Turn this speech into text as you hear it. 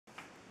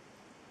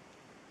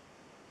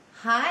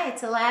Hi,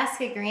 it's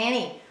Alaska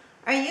Granny.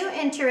 Are you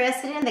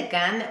interested in the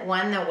gun that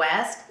won the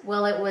West?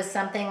 Well, it was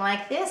something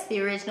like this, the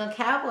original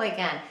cowboy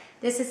gun.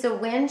 This is a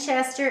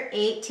Winchester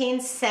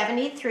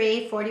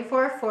 1873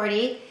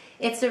 44-40.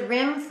 It's a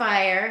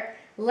rimfire,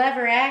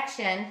 lever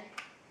action,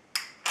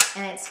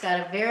 and it's got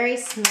a very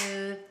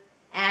smooth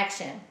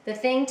action. The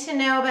thing to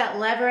know about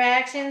lever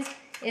actions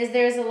is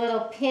there's a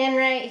little pin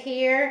right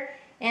here,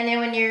 and then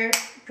when you're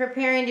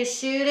preparing to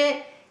shoot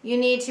it, you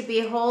need to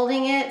be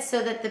holding it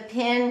so that the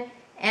pin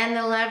and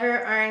the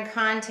lever are in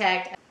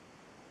contact.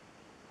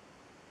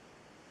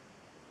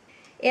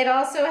 It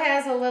also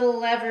has a little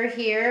lever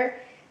here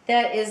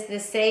that is the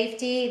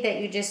safety that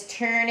you just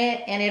turn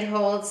it and it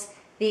holds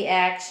the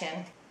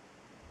action.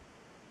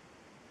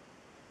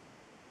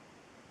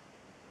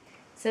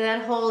 So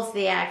that holds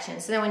the action.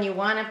 So then when you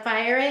want to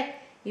fire it,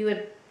 you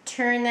would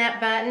turn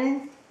that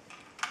button.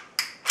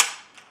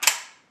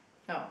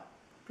 Oh,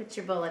 put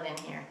your bullet in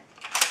here.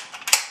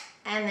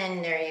 And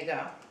then there you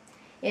go.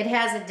 It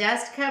has a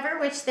dust cover,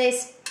 which they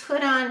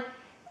put on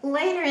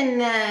later in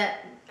the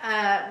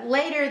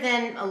later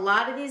than a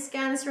lot of these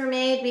guns were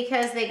made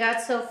because they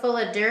got so full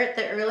of dirt.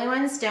 The early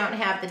ones don't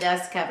have the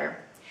dust cover.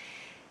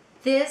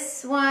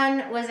 This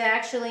one was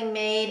actually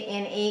made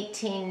in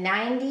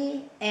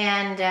 1890,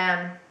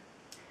 and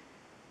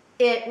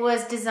it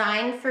was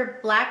designed for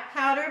black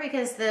powder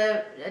because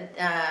the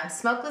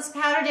smokeless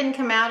powder didn't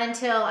come out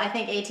until I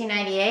think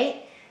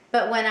 1898.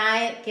 But when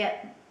I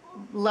get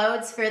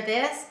loads for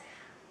this,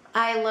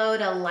 I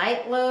load a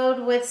light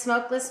load with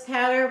smokeless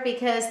powder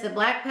because the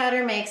black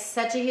powder makes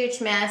such a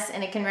huge mess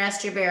and it can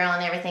rust your barrel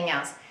and everything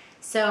else.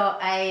 So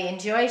I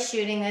enjoy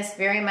shooting this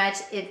very much.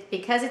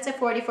 Because it's a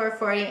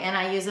 44-40 and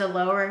I use a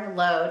lower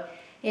load,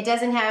 it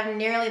doesn't have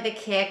nearly the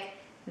kick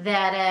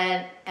that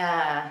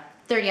a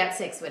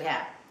 30-06 would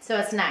have. So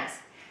it's nice.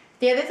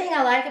 The other thing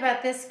I like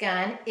about this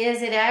gun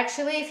is it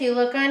actually, if you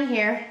look on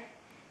here,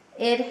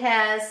 it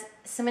has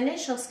some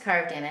initials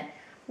carved in it,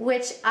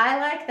 which I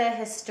like the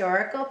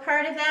historical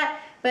part of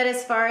that, but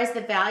as far as the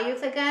value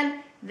of the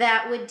gun,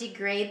 that would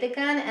degrade the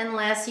gun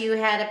unless you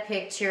had a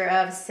picture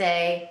of,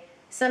 say,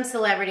 some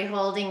celebrity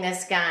holding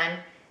this gun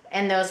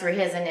and those were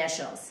his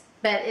initials.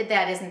 But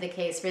that isn't the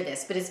case for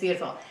this, but it's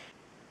beautiful.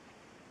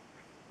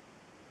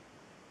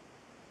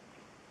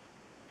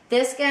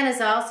 This gun has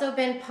also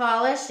been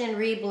polished and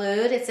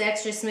re-blued. It's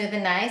extra smooth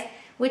and nice,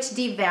 which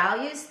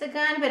devalues the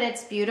gun, but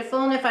it's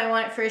beautiful, and if I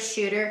want it for a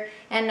shooter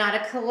and not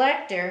a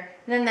collector,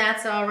 then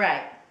that's all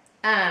right.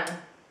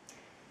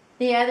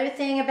 The other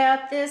thing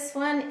about this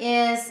one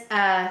is,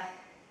 I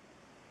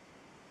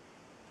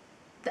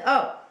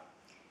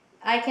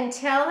can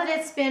tell that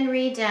it's been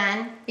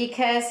redone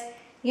because,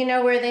 you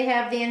know, where they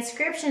have the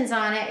inscriptions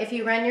on it, if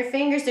you run your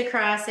fingers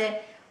across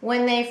it,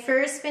 when they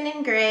first been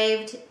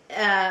engraved,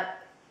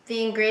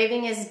 the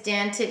engraving is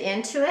dented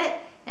into it,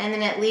 and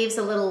then it leaves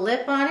a little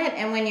lip on it,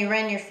 and when you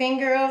run your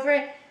finger over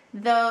it,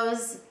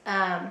 those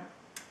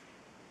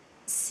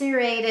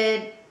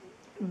serrated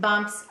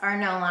bumps are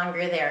no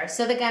longer there.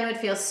 So the gun would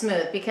feel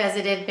smooth because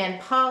it had been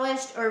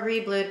polished or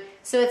re-blued,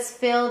 so it's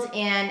filled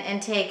in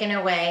and taken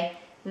away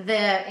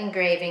the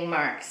engraving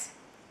marks.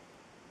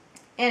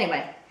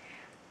 Anyway,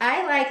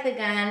 I like the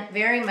gun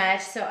very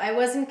much, so I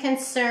wasn't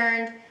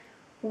concerned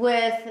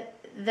with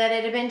that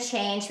it had been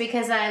changed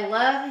because I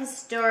love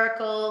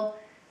historical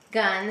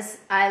guns.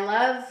 I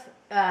love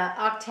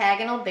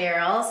octagonal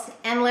barrels,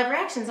 and lever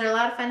actions are a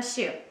lot of fun to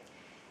shoot.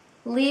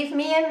 Leave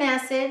me a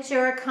message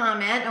or a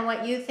comment on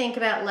what you think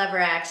about lever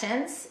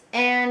actions,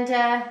 and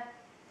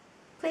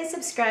please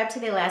subscribe to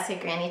the Alaska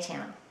Granny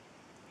channel.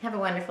 Have a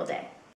wonderful day.